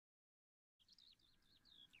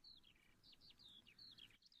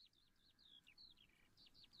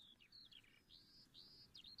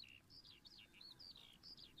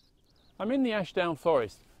I'm in the Ashdown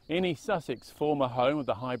Forest in East Sussex, former home of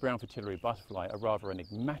the high brown fritillary butterfly, a rather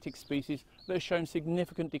enigmatic species that has shown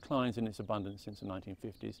significant declines in its abundance since the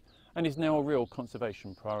 1950s and is now a real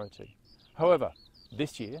conservation priority. However,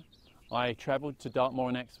 this year I travelled to Dartmoor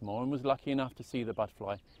and Exmoor and was lucky enough to see the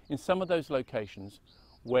butterfly in some of those locations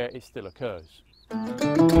where it still occurs.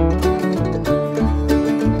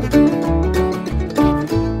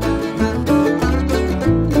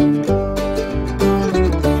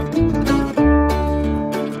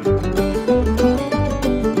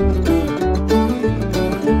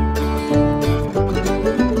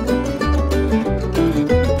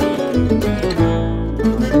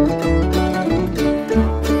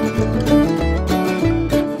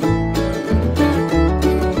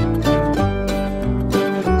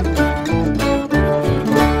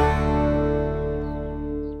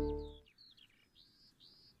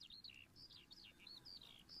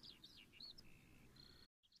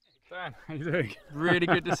 Dan, how you doing? Really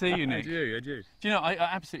good to see you, Nick. I do. Do you know, I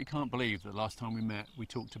absolutely can't believe that last time we met we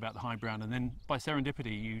talked about the high brown, and then by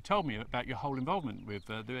serendipity you told me about your whole involvement with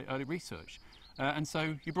the early research. And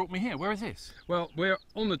so you brought me here. Where is this? Well, we're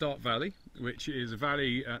on the Dart Valley, which is a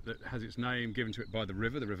valley that has its name given to it by the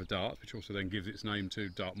River Dart, which also then gives its name to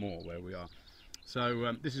Dartmoor, where we are.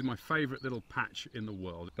 So this is my favourite little patch in the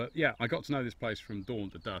world. But yeah, I got to know this place from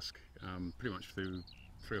dawn to dusk, pretty much through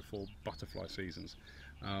 3 or 4 butterfly seasons.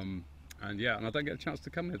 And yeah, and I don't get a chance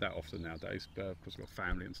to come here that often nowadays, because I've got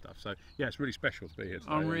family and stuff. So yeah, it's really special to be here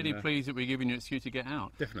today. I'm really pleased that we're giving you an excuse to get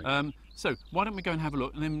out. Definitely. So why don't we go and have a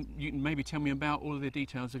look, and then you can maybe tell me about all of the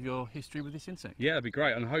details of your history with this insect. Yeah, that'd be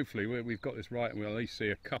great, and hopefully we've got this right, and we'll at least see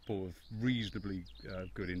a couple of reasonably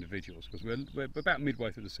good individuals, because we're about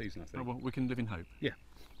midway through the season, I think. Oh, well, we can live in hope. Yeah.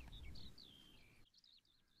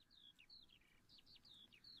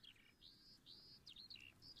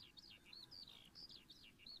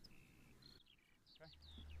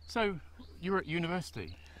 So you were at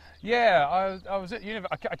university. Yeah, I was at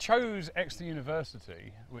I chose Exeter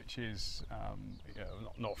University, which is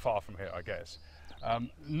not far from here, I guess.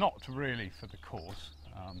 Not really for the course,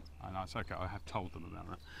 and that's okay, I have told them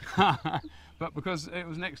about that. But because it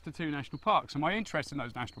was next to 2 national parks, and my interest in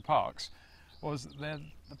those national parks was that they're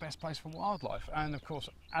the best place for wildlife. And of course,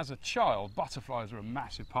 as a child, butterflies were a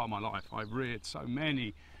massive part of my life. I reared so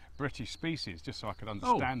many British species just so I could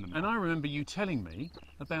understand them. And I remember you telling me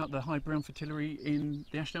about the high brown fritillary in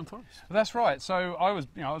the Ashdown Forest. That's right. So I was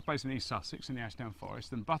based in East Sussex in the Ashdown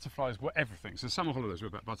Forest, and butterflies were everything. So summer holidays were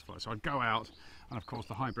about butterflies. So I'd go out, and of course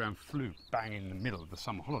the high brown flew bang in the middle of the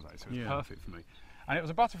summer holidays. So it was perfect for me. And it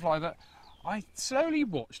was a butterfly that I slowly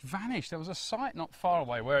watched vanish. There was a site not far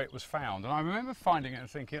away where it was found, and I remember finding it and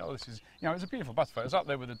thinking, oh, this is, it was a beautiful butterfly. It was up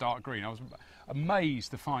there with the dark green. I was amazed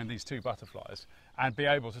to find these 2 butterflies and be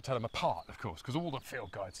able to tell them apart, of course, because all the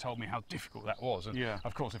field guides told me how difficult that was. And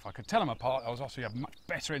of course, if I could tell them apart, I was also a much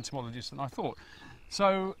better entomologist than I thought.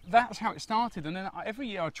 So that's how it started, and then every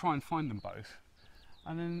year I'd try and find them both,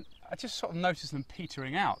 and then I just sort of noticed them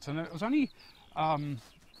petering out. And it was only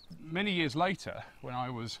many years later, when I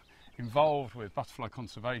was involved with butterfly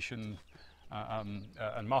conservation,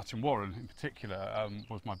 and Martin Warren in particular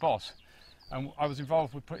was my boss, and I was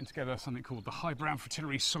involved with putting together something called the High Brown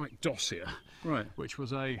Fritillary Site Dossier, right, which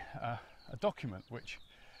was a document which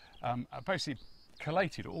basically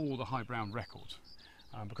collated all the high brown records,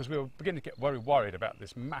 because we were beginning to get very worried about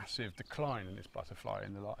this massive decline in this butterfly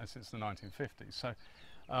since the 1950s. So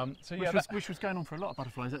which was going on for a lot of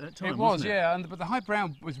butterflies at that time. It was, wasn't it? yeah, but the high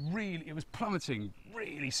brown was plummeting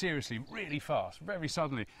really seriously, really fast, very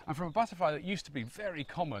suddenly. And from a butterfly that used to be very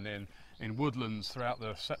common in woodlands throughout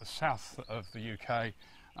the south of the UK,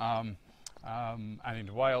 and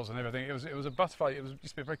in Wales and everything, it was a butterfly. It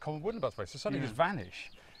used to be a very common woodland butterfly. So suddenly this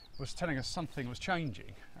vanish was telling us something was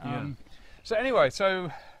changing. So anyway,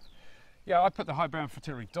 yeah, I put the High Brown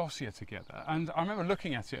Fritillary Dossier together, and I remember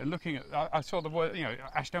looking at it and I saw the word,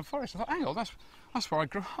 Ashdown Forest. I thought, hang on, that's where I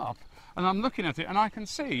grew up. And I'm looking at it, and I can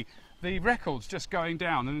see the records just going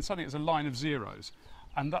down, and then suddenly it's a line of zeros.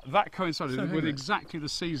 And that coincided with exactly the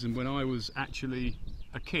season when I was actually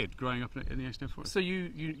a kid growing up in the Ashdown Forest. So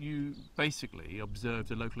you basically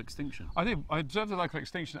observed a local extinction? I did. I observed the local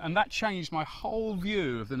extinction, and that changed my whole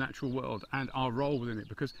view of the natural world and our role within it,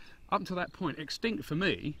 because up until that point, extinct for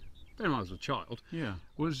me, when I was a child,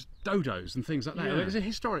 was dodos and things like that. It was a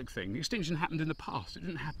historic thing. Extinction happened in the past, it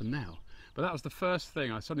didn't happen now. But that was the first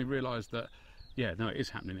thing I suddenly realised that, yeah, no, it is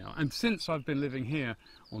happening now. And since I've been living here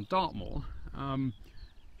on Dartmoor,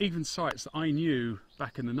 even sites that I knew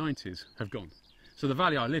back in the 90s have gone. So the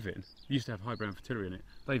valley I live in used to have high brown fritillary in it.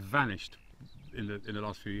 They've vanished in the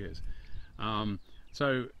last few years.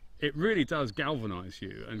 So it really does galvanise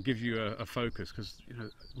you and gives you a focus, because you know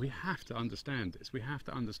we have to understand this. We have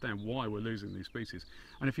to understand why we're losing these species.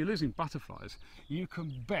 And if you're losing butterflies, you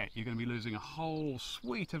can bet you're going to be losing a whole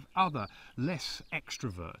suite of other less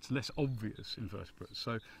extrovert, less obvious invertebrates.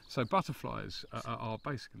 So butterflies are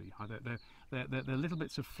basically they're little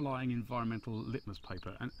bits of flying environmental litmus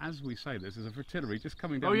paper. And as we say this, there's a fritillary just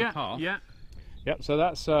coming down the path. Yeah. Yep, so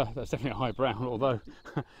that's definitely a high brown, although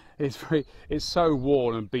it's so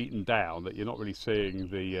worn and beaten down that you're not really seeing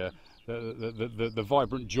the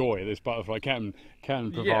vibrant joy this butterfly can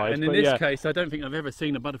provide. Yeah, and in this case, I don't think I've ever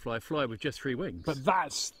seen a butterfly fly with just 3 wings. But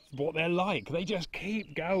that's what they're like. They just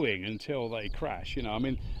keep going until they crash. You know, I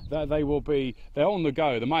mean, they're on the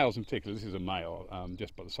go. The males in particular. This is a male,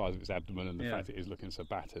 just by the size of its abdomen and the fact it is looking so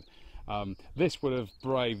battered. This would have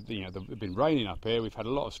braved, you know, it's been raining up here, we've had a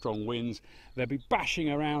lot of strong winds, they'll be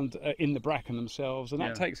bashing around in the bracken themselves, and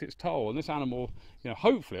that takes its toll. And this animal, you know,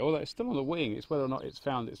 hopefully, although it's still on the wing, it's whether or not it's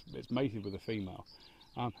found it's mated with a female.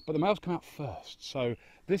 But the males come out first, so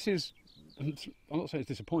this is, I'm not saying it's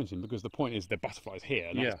disappointing, because the point is the butterfly's here,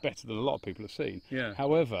 and that's better than a lot of people have seen.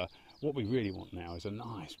 However, what we really want now is a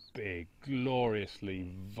nice, big,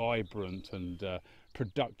 gloriously vibrant and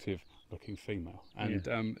productive looking female, and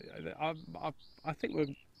I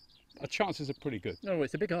think our chances are pretty good. No,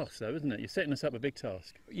 it's a big ask though, isn't it? You're setting us up a big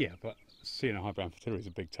task. Yeah, but seeing a high brown fritillary is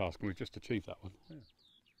a big task, and we've just achieved that one. Yeah.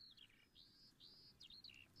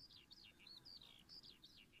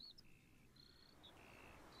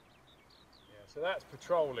 So that's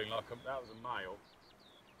patrolling like that was a male.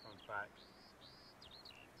 Comes back.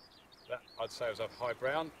 That I'd say was a high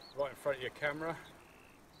brown, right in front of your camera.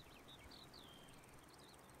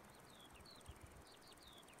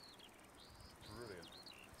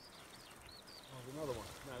 Another one.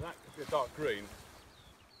 Now that could be a dark green.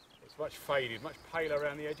 It's much faded, much paler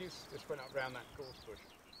around the edges. Just went up around that gorse bush.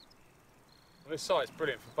 And this site's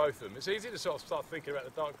brilliant for both of them. It's easy to sort of start thinking about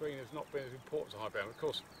the dark green as not being as important as high brown. Of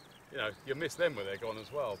course, you know, you miss them when they're gone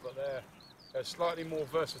as well, but they're slightly more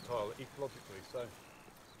versatile ecologically. So.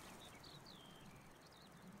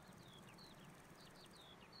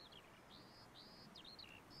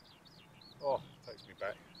 Oh, takes me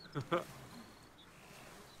back.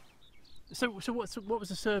 So what was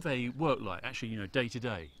the survey work like, actually, you know, day to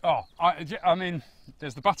day? Oh, I mean,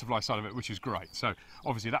 there's the butterfly side of it, which is great. So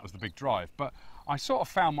obviously that was the big drive. But I sort of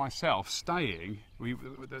found myself staying. We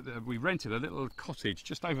rented a little cottage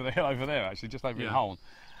just over the hill over there, actually, just over in Holne,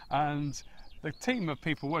 and the team of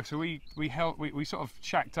people work. So we sort of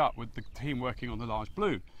shacked up with the team working on the large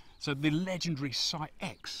blue. So the legendary Site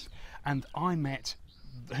X, and I met.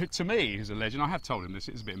 To me, he's a legend. I have told him this.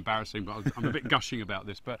 It's a bit embarrassing, but I'm a bit gushing about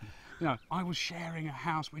this. But you know, I was sharing a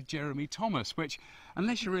house with Jeremy Thomas, which,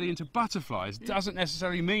 unless you're really into butterflies, doesn't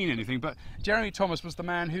necessarily mean anything. But Jeremy Thomas was the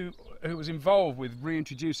man who was involved with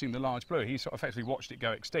reintroducing the large blue. He sort of effectively watched it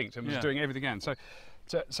go extinct and was doing everything again. So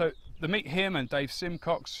to meet him and Dave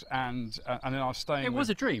Simcox and then I was staying. It was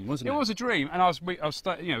a dream, wasn't it? It was a dream, and I was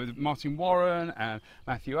staying, you know, with Martin Warren and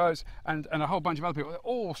Matthew Oates and a whole bunch of other people,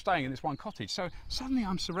 all staying in this one cottage. So suddenly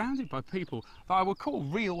I'm surrounded by people that I would call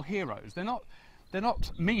real heroes. They're not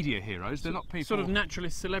media heroes. They're not people. Sort of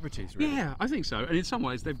naturalist celebrities, really. Yeah, I think so. And in some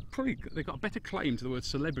ways, they've got a better claim to the word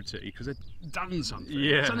celebrity because they've done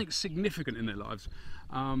something, something significant in their lives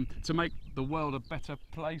to make the world a better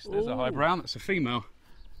place. There's a high brown. That's a female.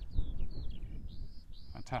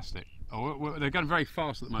 Fantastic. Oh, they're going very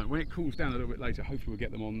fast at the moment. When it cools down a little bit later, hopefully we'll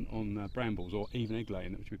get them on brambles or even egg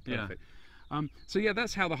laying, which would be perfect. So yeah,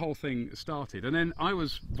 that's how the whole thing started. And then I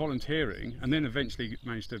was volunteering, and then eventually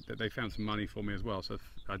they found some money for me as well, so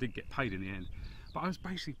I did get paid in the end. But I was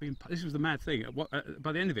basically being, this was the mad thing,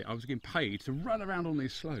 by the end of it I was getting paid to run around on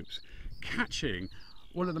these slopes catching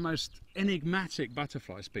one of the most enigmatic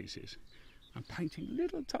butterfly species and painting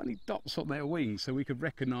little tiny dots on their wings so we could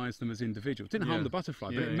recognise them as individuals. Didn't harm the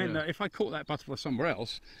butterfly, but it meant that if I caught that butterfly somewhere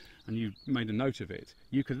else and you made a note of it,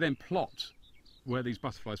 you could then plot where these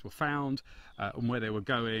butterflies were found and where they were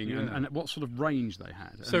going and what sort of range they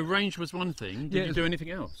had. So range was one thing. Did you do anything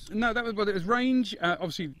else? No, that was, well, it was range.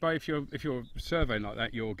 Obviously, if you're surveying like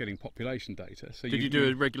that, you're getting population data. So did you do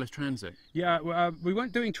a regular transect? Yeah, well, we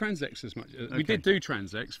weren't doing transects as much. We did do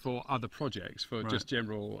transects for other projects, for just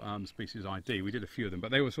general species ID. We did a few of them, but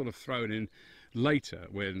they were sort of thrown in later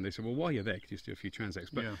when they said, well, while you're there, could you just do a few transects?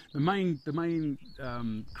 But the main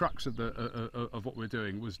crux of of what we're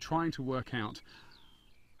doing was trying to work out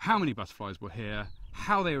how many butterflies were here,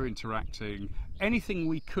 how they were interacting, anything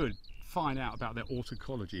we could find out about their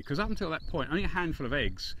autecology, because up until that point only a handful of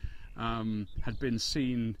eggs had been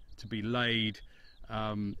seen to be laid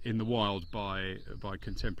in the wild by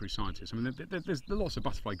contemporary scientists. I mean, there's lots of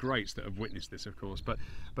butterfly greats that have witnessed this, of course, but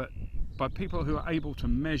by people who are able to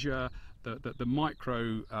measure the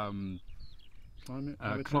micro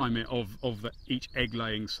climate of each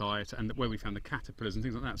egg-laying site, and where we found the caterpillars and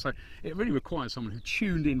things like that. So it really requires someone who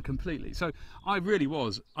tuned in completely. So I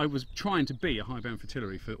was trying to be a high-bound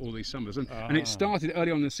fritillary for all these summers, and it started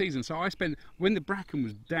early on in the season. So I spent, when the bracken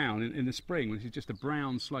was down in the spring, which is just a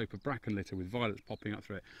brown slope of bracken litter with violets popping up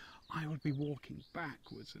through it, I would be walking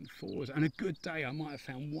backwards and forwards, and a good day I might have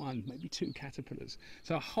found one, maybe two caterpillars.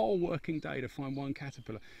 So a whole working day to find one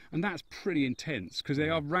caterpillar, and that's pretty intense, because they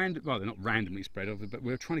are random. Well, they're not randomly spread, but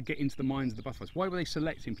we're trying to get into the minds of the butterflies. Why were they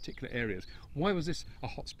selecting particular areas? Why was this a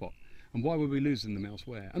hotspot? And why were we losing them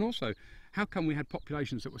elsewhere? And also, how come we had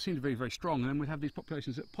populations that seemed to be very, very strong, and then we'd have these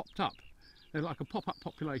populations that popped up? They're like a pop-up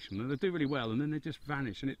population, and they do really well, and then they just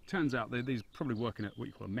vanish. And it turns out these probably working at what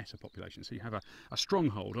you call a meta population. So you have a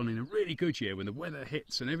stronghold on in a really good year when the weather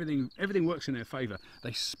hits and everything works in their favour.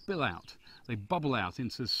 They spill out, they bubble out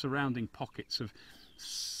into surrounding pockets of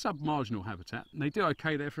sub-marginal habitat, and they do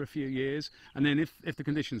okay there for a few years. And then if the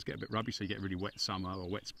conditions get a bit rubbish, so you get a really wet summer or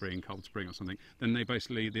wet spring, cold spring or something, then they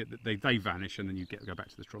basically they vanish, and then you go back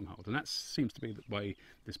to the stronghold. And that seems to be the way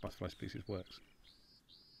this butterfly species works.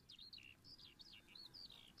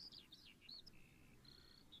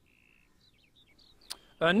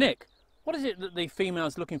 Nick, what is it that the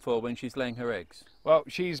female's looking for when she's laying her eggs? Well,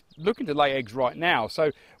 she's looking to lay eggs right now,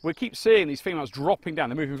 so we keep seeing these females dropping down.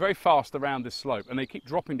 They're moving very fast around this slope, and they keep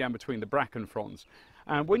dropping down between the bracken fronds.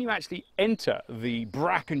 And when you actually enter the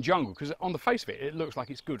bracken jungle, because on the face of it, it looks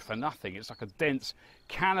like it's good for nothing. It's like a dense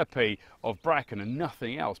canopy of bracken and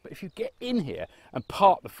nothing else. But if you get in here and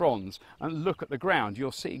part the fronds and look at the ground,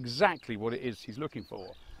 you'll see exactly what it is she's looking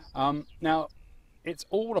for. Now, it's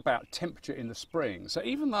all about temperature in the spring. So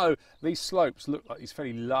even though these slopes look like these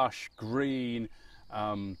fairly lush, green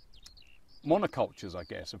monocultures, I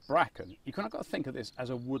guess, of bracken, you kind of got to think of this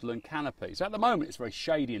as a woodland canopy. So at the moment it's very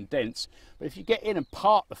shady and dense, but if you get in and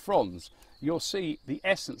part the fronds, you'll see the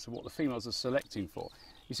essence of what the females are selecting for.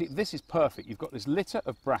 You see, this is perfect. You've got this litter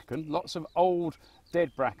of bracken, lots of old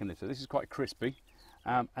dead bracken litter. This is quite crispy.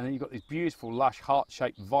 And then you've got these beautiful, lush,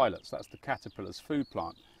 heart-shaped violets. That's the caterpillar's food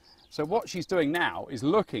plant. So what she's doing now is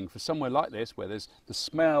looking for somewhere like this where there's the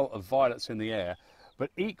smell of violets in the air,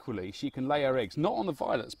 but equally she can lay her eggs, not on the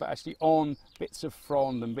violets, but actually on bits of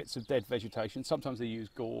frond and bits of dead vegetation. Sometimes they use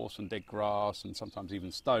gorse and dead grass and sometimes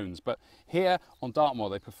even stones, but here on Dartmoor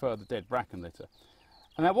they prefer the dead bracken litter.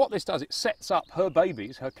 And now what this does, it sets up her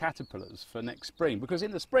babies, her caterpillars, for next spring, because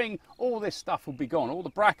in the spring all this stuff will be gone, all the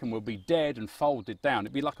bracken will be dead and folded down.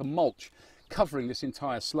 It'd be like a mulch covering this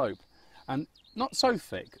entire slope, and not so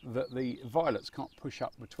thick that the violets can't push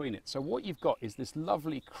up between it. So what you've got is this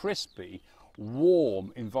lovely, crispy,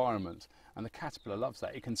 warm environment, and the caterpillar loves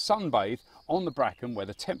that. It can sunbathe on the bracken where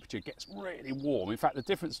the temperature gets really warm. In fact, the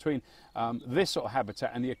difference between this sort of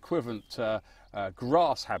habitat and the equivalent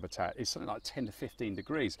grass habitat is something like 10 to 15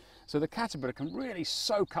 degrees. So the caterpillar can really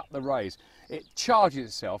soak up the rays. It charges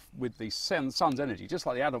itself with the sun's energy, just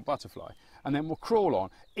like the adult butterfly, and then will crawl on,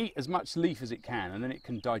 eat as much leaf as it can, and then it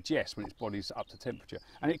can digest when its body's up to temperature.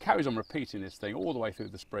 And it carries on repeating this thing all the way through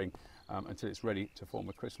the spring until it's ready to form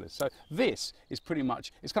a chrysalis. So this is pretty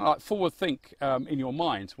much, it's kind of like forward think in your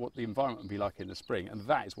mind what the environment would be like in the spring, and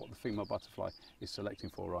that is what the female butterfly is selecting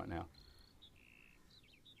for right now.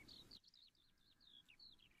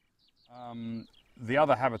 The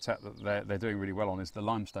other habitat that they're doing really well on is the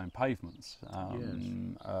limestone pavements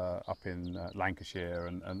up in Lancashire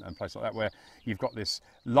and places like that, where you've got this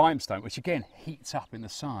limestone which again heats up in the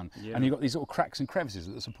sun, and you've got these little cracks and crevices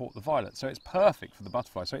that support the violet, so it's perfect for the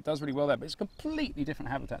butterfly. So it does really well there, but it's a completely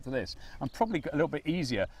different habitat to this, and probably a little bit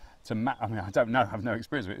easier to I mean, I don't know, I have no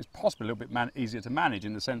experience with it. It's possibly a little bit easier to manage,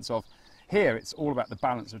 in the sense of here it's all about the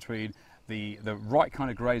balance between the right kind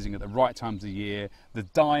of grazing at the right times of the year, the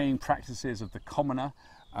dyeing practices of the commoner,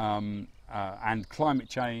 and climate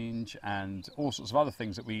change and all sorts of other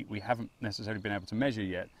things that we haven't necessarily been able to measure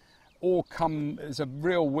yet. All come as a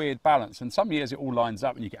real weird balance, and some years it all lines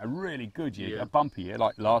up and you get a really good year, a bumpy year,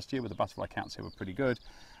 like last year where the butterfly counts here were pretty good.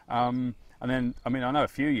 And then, I mean, I know a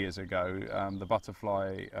few years ago the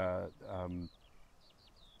butterfly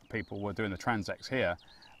people were doing the transects here,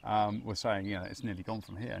 were saying, you know, it's nearly gone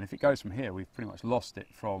from here, and if it goes from here, we've pretty much lost it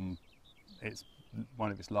from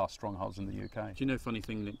one of its last strongholds in the UK. Do you know, funny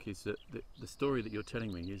thing, Nick, is that the story that you're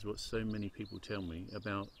telling me is what so many people tell me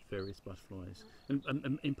about various butterflies,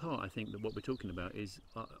 and in part I think that what we're talking about is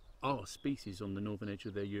are species on the northern edge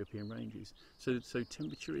of their European ranges. So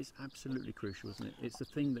temperature is absolutely crucial, isn't it? It's the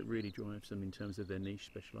thing that really drives them in terms of their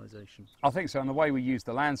niche specialisation. I think so, and the way we use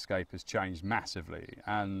the landscape has changed massively,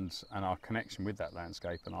 and our connection with that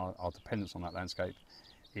landscape and our dependence on that landscape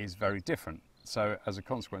is very different. So as a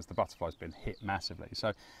consequence, the butterfly's been hit massively.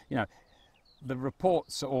 So, you know, the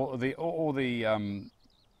reports or the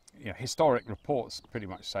historic reports pretty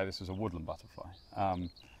much say this is a woodland butterfly.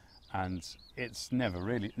 And it's never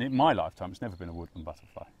really, in my lifetime, it's never been a woodland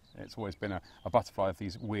butterfly. It's always been a butterfly of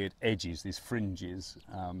these weird edges, these fringes,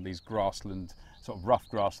 these grassland, sort of rough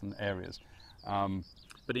grassland areas.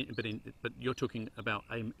 But you're talking about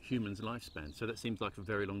a human's lifespan, so that seems like a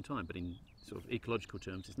very long time. But in sort of ecological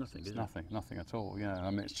terms, it's nothing. It's nothing at all. Yeah, I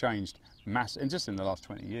mean, it's changed and just in the last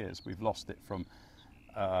 20 years, we've lost it from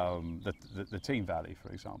the Team Valley,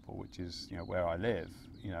 for example, which is where I live.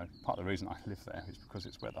 Part of the reason I live there is because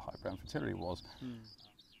it's where the high brown fritillary was.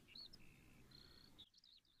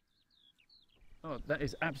 Oh, that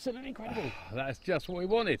is absolutely incredible. That's just what we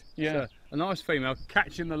wanted. Yeah, so, a nice female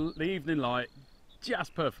catching the evening light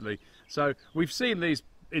just perfectly. So we've seen these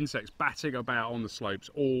insects batting about on the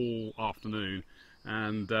slopes all afternoon,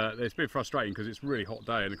 and it's been frustrating because it's a really hot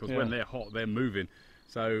day, and of course when they're hot, they're moving.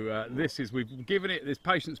 So we've given it, this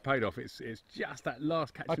patience paid off. It's just that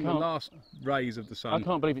last catching the last rays of the sun. I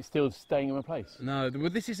can't believe it's still staying in one place. No, well,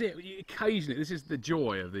 this is it. Occasionally, this is the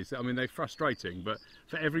joy of these. I mean, they're frustrating, but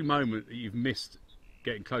for every moment that you've missed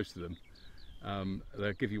getting close to them,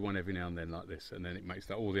 they'll give you one every now and then like this, and then it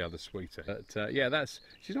makes all the others sweeter. But yeah,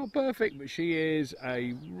 she's not perfect, but she is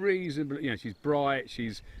a reasonable. She's bright.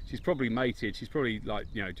 She's probably mated. She's probably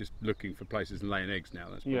just looking for places and laying eggs now.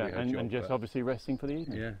 That's probably her job, and just obviously resting for the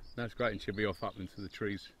evening. Yeah, that's great, and she'll be off up into the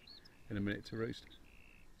trees in a minute to roost.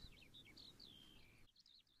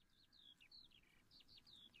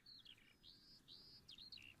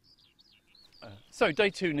 So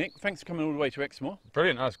day 2, Nick, thanks for coming all the way to Exmoor.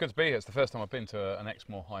 Brilliant, it's good to be here. It's the first time I've been to an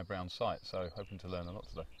Exmoor high brown site, so hoping to learn a lot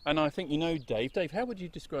today. And I think Dave. Dave, how would you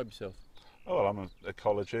describe yourself? Oh, well, I'm an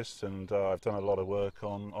ecologist, and I've done a lot of work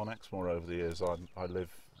on Exmoor over the years. I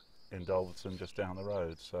live in Dulverton, just down the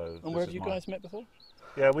road. So. And where have you guys met before?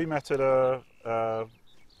 Yeah, we met at a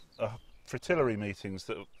Fritillary meetings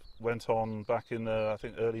that went on back in the, I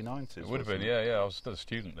think, early 90s. It would have been, yeah. I was still a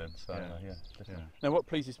student then, so yeah. Now, what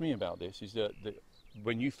pleases me about this is that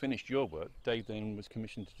when you finished your work, Dave then was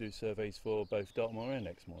commissioned to do surveys for both Dartmoor and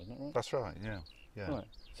Exmoor, isn't that right? That's right, yeah. Right.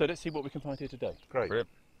 So let's see what we can find here today. Great. Brilliant.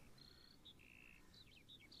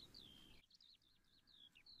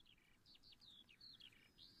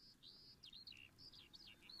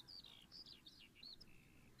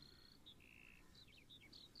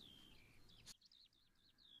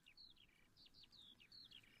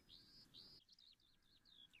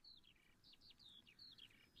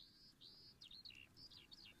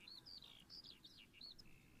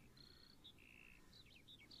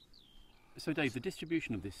 So Dave, the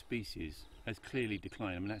distribution of this species has clearly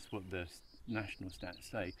declined. I mean, that's what the national stats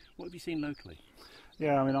say. What have you seen locally?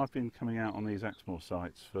 Yeah, I mean, I've been coming out on these Exmoor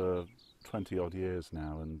sites for 20 odd years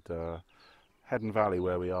now, and Heddon Valley,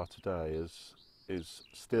 where we are today, is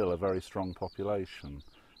still a very strong population.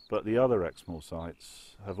 But the other Exmoor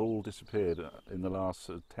sites have all disappeared in the last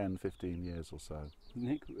 10, 15 years or so.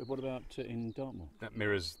 Nick, what about in Dartmoor? That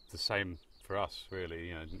mirrors the same for us,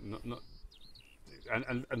 really.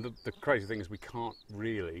 And the crazy thing is we can't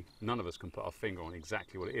really, none of us can put our finger on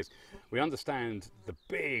exactly what it is. We understand the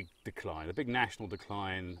big decline, the big national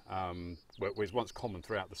decline, which was once common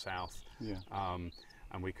throughout the south. Yeah.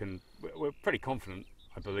 And we're pretty confident,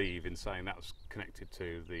 I believe, in saying that was connected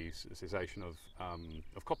to the cessation of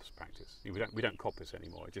coppice practice. We don't coppice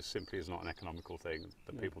anymore. It just simply is not an economical thing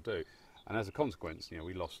that people do. And as a consequence,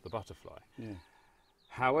 we lost the butterfly. Yeah.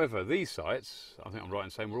 However, these sites, I think I'm right in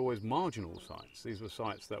saying, were always marginal sites. These were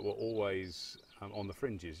sites that were always on the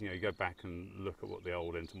fringes. You go back and look at what the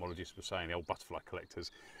old entomologists were saying, the old butterfly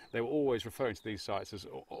collectors. They were always referring to these sites as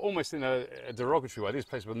almost in a derogatory way. These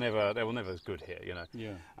places were never as good here,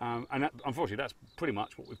 Yeah. And unfortunately, that's pretty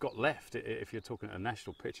much what we've got left. If you're talking a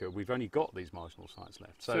national picture, we've only got these marginal sites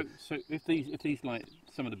left. So if these like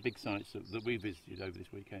some of the big sites that we visited over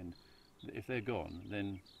this weekend, if they're gone,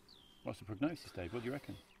 then what's the prognosis, Dave? What do you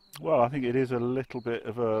reckon? Well, I think it is a little bit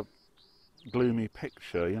of a gloomy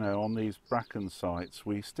picture. On these bracken sites,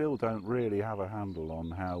 we still don't really have a handle on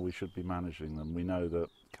how we should be managing them. We know that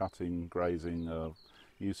cutting, grazing are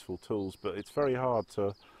useful tools, but it's very hard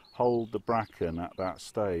to hold the bracken at that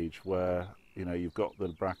stage where you've got the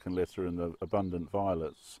bracken litter and the abundant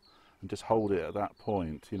violets, and just hold it at that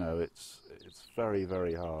point. It's very,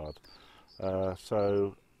 very hard.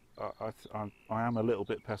 So I am a little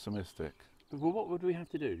bit pessimistic. Well, what would we have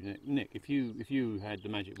to do, Nick? If you had the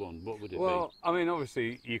magic wand, what would it be? Well, I mean,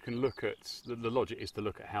 obviously, you can look at the logic is to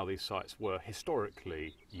look at how these sites were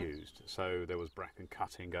historically used. So there was bracken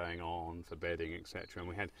cutting going on for bedding, etc., and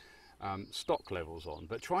we had stock levels on.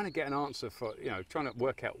 But trying to get an answer for, trying to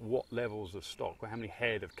work out what levels of stock, or how many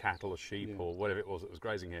head of cattle or sheep or whatever it was that was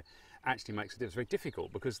grazing here, actually makes a difference. It's very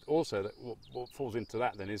difficult, because also what falls into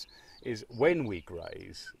that then is when we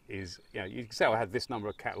graze is, you can say, I had this number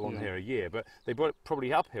of cattle on here a year, but they brought it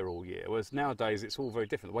probably up here all year, whereas nowadays it's all very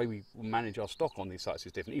different. The way we manage our stock on these sites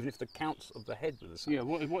is different, even if the counts of the head were the same. Yeah,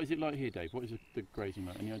 what is it like here, Dave? What is the grazing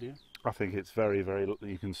like? Any idea? I think it's very, very,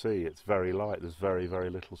 you can see it's very light. There's very, very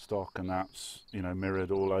little stock, and that's, mirrored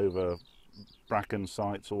all over bracken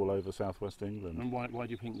sites all over southwest England. And why do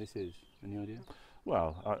you think this is? Any idea?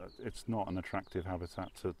 Well, it's not an attractive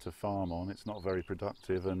habitat to farm on. It's not very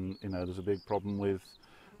productive, and there's a big problem with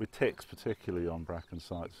ticks, particularly on bracken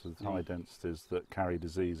sites with high densities that carry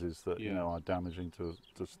diseases that are damaging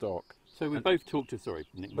to stock. So we both talked to, sorry,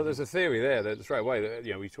 Nick. But there's a theory there that straight away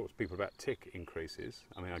that we talk to people about tick increases.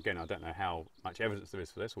 I mean, again, I don't know how much evidence there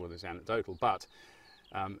is for this, or whether it's anecdotal, but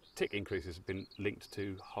tick increases have been linked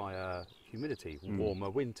to higher humidity, warmer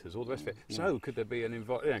winters, all the rest of it. So could there be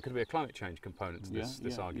could there be a climate change component to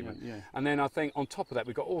this argument? And then I think on top of that,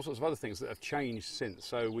 we've got all sorts of other things that have changed since.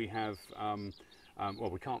 So we have,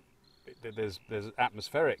 we can't. There's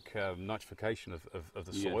atmospheric nitrification of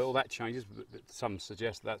the soil that changes. But some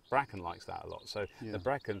suggest that bracken likes that a lot. So the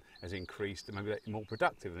bracken has increased, and maybe it's more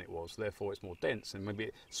productive than it was. Therefore, it's more dense, and maybe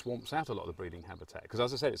it swamps out a lot of the breeding habitat. Because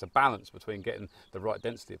as I said, it's a balance between getting the right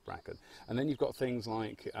density of bracken, and then you've got things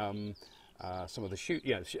like some of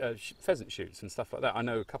the pheasant shoots and stuff like that. I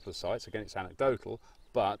know a couple of sites. Again, it's anecdotal,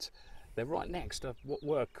 but they're right next to what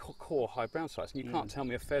were core high brown sites, and you can't tell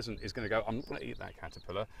me a pheasant is going to go, I'm not going to eat that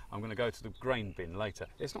caterpillar, I'm going to go to the grain bin later.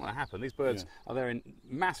 It's not going to happen. These birds are there in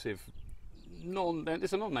massive,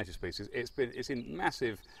 it's a non-native species, it's in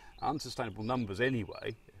massive unsustainable numbers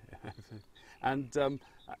anyway, and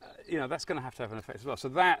that's going to have an effect as well. So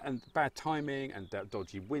that, and bad timing, and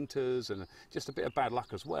dodgy winters, and just a bit of bad luck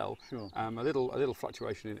as well. A little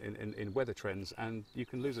fluctuation in weather trends, and you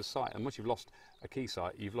can lose a site. And once you've lost a key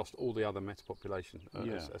site, you've lost all the other metapopulation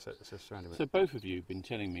surrounding it. So both of you have been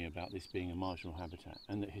telling me about this being a marginal habitat,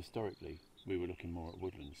 and that historically we were looking more at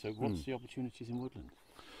woodland. So what's the opportunities in woodland?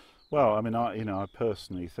 Well, I mean, I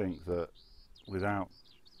personally think that without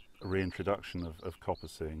a reintroduction of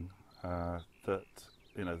coppicing, that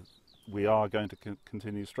we are going to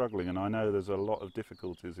continue struggling, and I know there's a lot of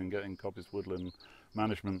difficulties in getting coppice woodland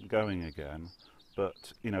management going again,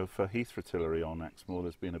 but for heath fritillary on Exmoor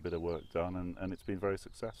there's been a bit of work done, and it's been very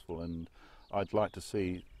successful, and I'd like to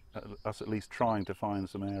see us at least trying to find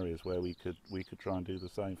some areas where we could try and do the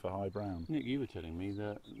same for high brown. Nick, you were telling me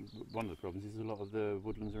that one of the problems is a lot of the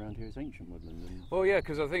woodlands around here is ancient woodland. Well, yeah,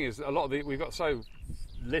 because the thing is, we've got so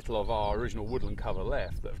little of our original woodland cover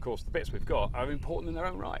left that, of course, the bits we've got are important in their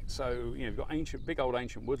own right. So you've got big old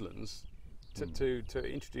ancient woodlands. To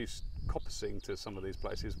introduce coppicing to some of these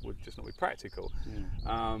places would just not be practical.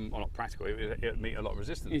 Or not practical. It would meet a lot of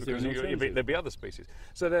resistance because there'd be other species.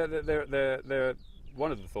 So they're one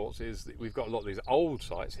of the thoughts is that we've got a lot of these old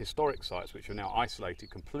sites, historic sites, which are now isolated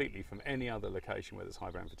completely from any other location where there's high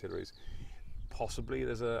brown fritillaries. Possibly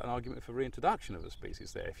there's an argument for reintroduction of a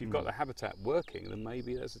species there. If you've got the habitat working, then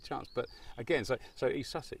maybe there's a chance. But again, so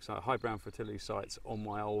East Sussex, high brown fritillary sites on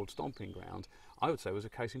my old stomping ground, I would say was a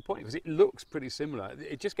case in point, because it looks pretty similar.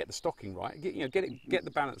 Just get the stocking right, get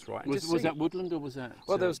the balance right. And was that woodland or was that?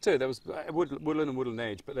 Well, there was two. There was woodland and woodland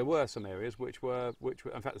edge, but there were some areas which were,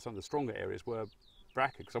 in fact, some of the stronger areas were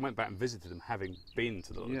bracken, because I went back and visited them, having been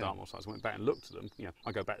to the Dartmoor sites. I went back and looked at them.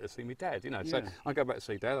 I go back to see my dad. So I go back to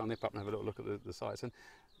see Dad. I'll nip up and have a little look at the sites, and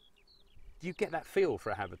you get that feel for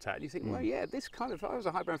a habitat. You think, well, yeah, this kind of. If I was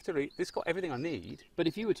a high brown fritillary, this got everything I need. But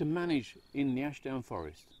if you were to manage in the Ashdown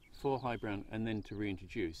Forest for high brown and then to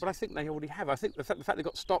reintroduce, but I think they already have. I think the fact they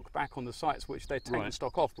got stock back on the sites which they'd taken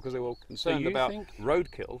stock off because they were concerned about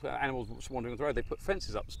roadkill, animals wandering on the road. They put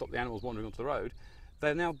fences up to stop the animals wandering onto the road.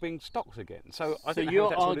 They're now being stocked again. So I think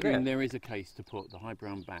you're arguing there is a case to put the high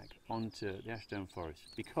brown back onto the Ashdown Forest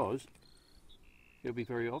because it would be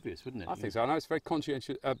very obvious, wouldn't it? I think so. I know it's a very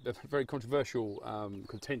conscientious, a very controversial,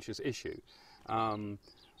 contentious issue,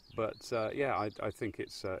 but I think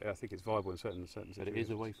it's viable in certain situations. But it is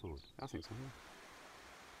a way forward. I think so. Yeah.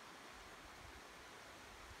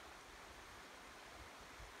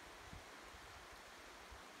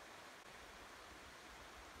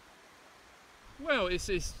 Well,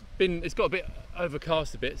 it's got a bit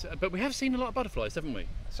overcast a bit, but we have seen a lot of butterflies, haven't we?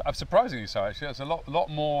 Surprisingly so, actually. There's a lot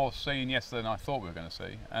more seen yesterday than I thought we were going to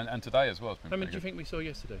see, and today as well. It's been How many pretty do you good. think we saw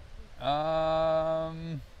yesterday?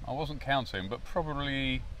 I wasn't counting, but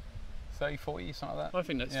probably 30, 40, something like that. I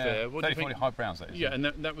think that's Yeah, fair. What do 30, you think? 40 high browns, that is. Yeah, and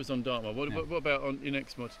that was on Danahar. What, Yeah. what about in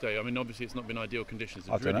Exmoor today? I mean, obviously it's not been ideal conditions.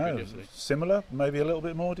 It I was don't really know. good yesterday. Similar, maybe a little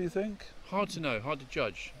bit more. Do you think? Hard to know, hard to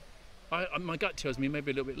judge. My gut tells me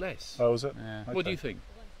maybe a little bit less. Oh, is it? Yeah. What do you think?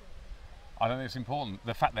 I don't think it's important.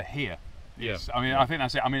 The fact they're here. Yeah. I mean, I think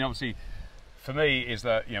that's it. I mean, obviously, for me, is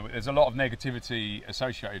that there's a lot of negativity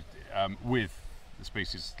associated with the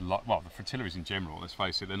species. Well, the fritillaries in general. Let's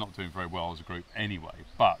face it, they're not doing very well as a group anyway.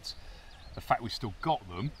 But the fact we've still got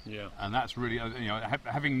them, Yeah. and that's really,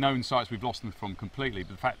 having known sites we've lost them from completely,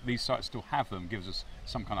 but the fact these sites still have them gives us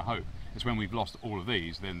some kind of hope. It's when we've lost all of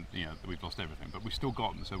these, then we've lost everything. But we've still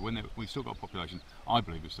got them. So when we've still got a population, I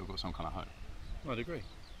believe we've still got some kind of hope. I'd agree.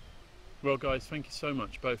 Well, guys, thank you so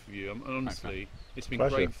much, both of you. Honestly, it's been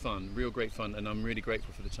Pleasure. great fun, real great fun, and I'm really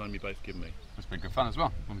grateful for the time you both given me. It's been good fun as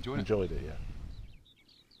well. I've enjoyed it. Enjoyed it, yeah.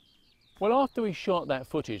 Well, after we shot that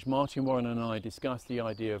footage, Martin Warren and I discussed the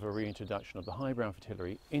idea of a reintroduction of the high-brown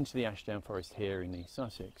fritillary into the Ashdown Forest here in East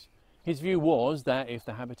Sussex. His view was that if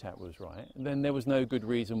the habitat was right, then there was no good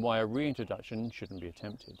reason why a reintroduction shouldn't be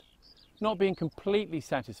attempted. Not being completely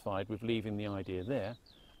satisfied with leaving the idea there,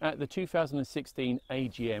 at the 2016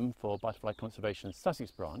 AGM for Butterfly Conservation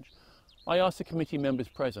Sussex branch, I asked the committee members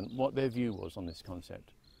present what their view was on this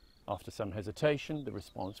concept. After some hesitation, the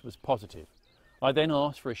response was positive. I then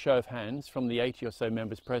asked for a show of hands from the 80 or so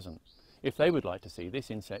members present if they would like to see this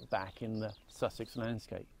insect back in the Sussex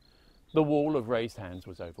landscape. The wall of raised hands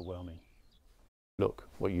was overwhelming. Look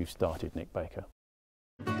what you've started, Nick Baker.